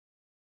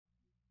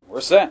We're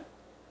set.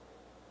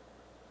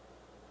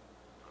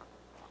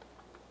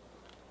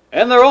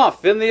 And they're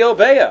off in the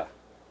Obeah.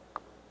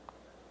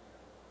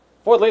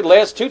 Fourth lead,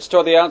 last toots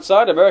toward the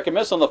outside. American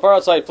Miss on the far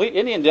outside. Fleet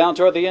Indian down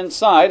toward the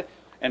inside.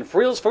 And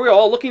Freels for Real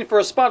all looking for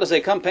a spot as they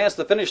come past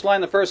the finish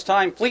line the first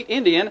time. Fleet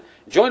Indian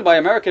joined by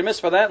American Miss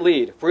for that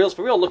lead. Freels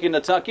for Real looking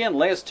to tuck in.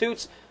 Last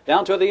toots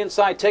down toward the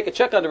inside. Take a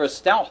check under a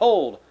stout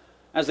hold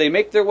as they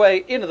make their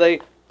way into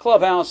the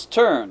clubhouse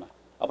turn.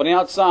 Up on the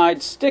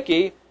outside,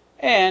 Sticky,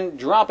 and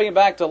dropping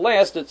back to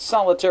last, it's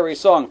Solitary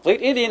Song.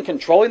 Fleet Indian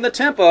controlling the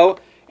tempo,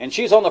 and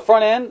she's on the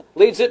front end,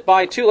 leads it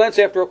by 2 lengths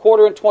after a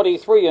quarter in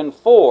 23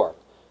 4.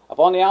 Up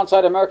on the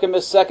outside, American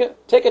Miss second.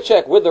 Take a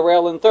check with the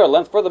rail in third.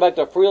 Length further back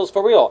to Freels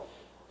for Real.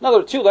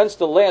 Another 2 lengths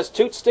to last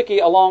toot, Sticky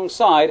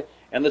alongside,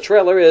 and the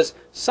trailer is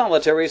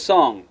Solitary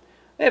Song.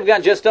 They've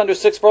got just under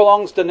 6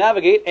 furlongs to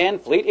navigate,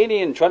 and Fleet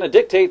Indian trying to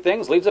dictate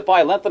things, leads it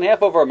by a length and a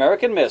half over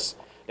American Miss.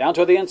 Down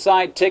to the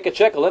inside, Take a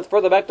check, a length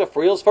further back to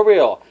Freels for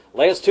Real.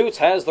 Last toots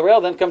has the rail,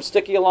 then comes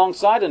Sticky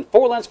alongside, and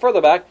 4 lengths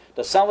further back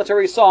to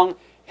Solitary Song.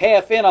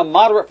 Half in, a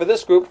moderate for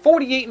this group,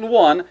 48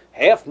 1,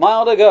 half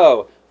mile to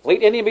go.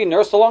 Fleet Indian being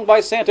nursed along by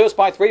Santos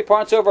by 3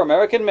 parts over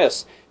American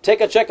Miss. Take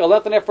a check, a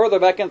length and a half further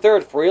back in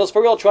third. Freels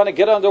for Real trying to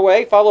get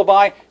underway, followed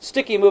by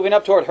Sticky moving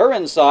up toward her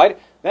inside.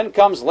 Then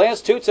comes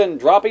Last Toots and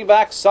dropping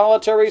back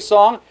Solitary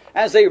Song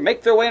as they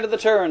make their way into the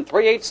turn.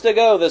 3/8 to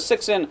go. The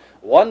 6 in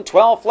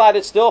 112 flat.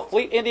 It's still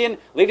Fleet Indian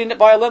leading it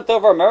by a length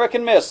over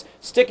American Miss.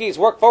 Stickies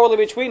work forwardly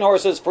between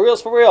horses.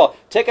 Freels for Real.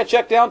 Take a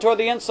check down toward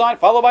the inside,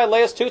 followed by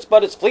Last Toots,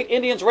 but it's Fleet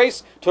Indian's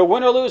race to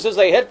win or lose as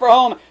they head for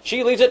home.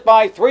 She leads it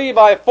by 3,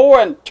 by 4,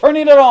 and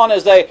turning it on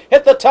as they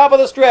hit the top of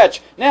the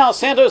stretch. Now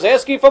Santos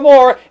asking for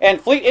more,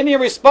 and Fleet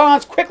Indian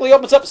responds, quickly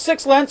opens up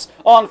 6 lengths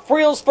on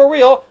Freels for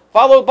Real,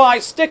 followed by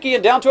Sticky,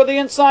 and down toward the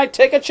inside,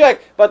 Take a check.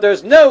 But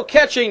there's no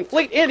catching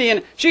Fleet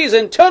Indian. She's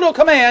in total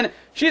command.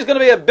 She's going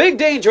to be a big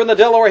danger in the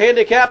Delaware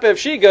Handicap if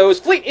she goes.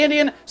 Fleet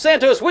Indian,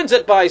 Santos wins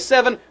it by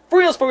 7.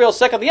 Freels for Real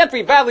second. The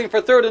entry battling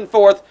for third and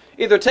fourth.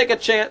 Either Take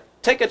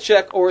a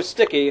check or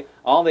Sticky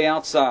on the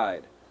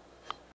outside.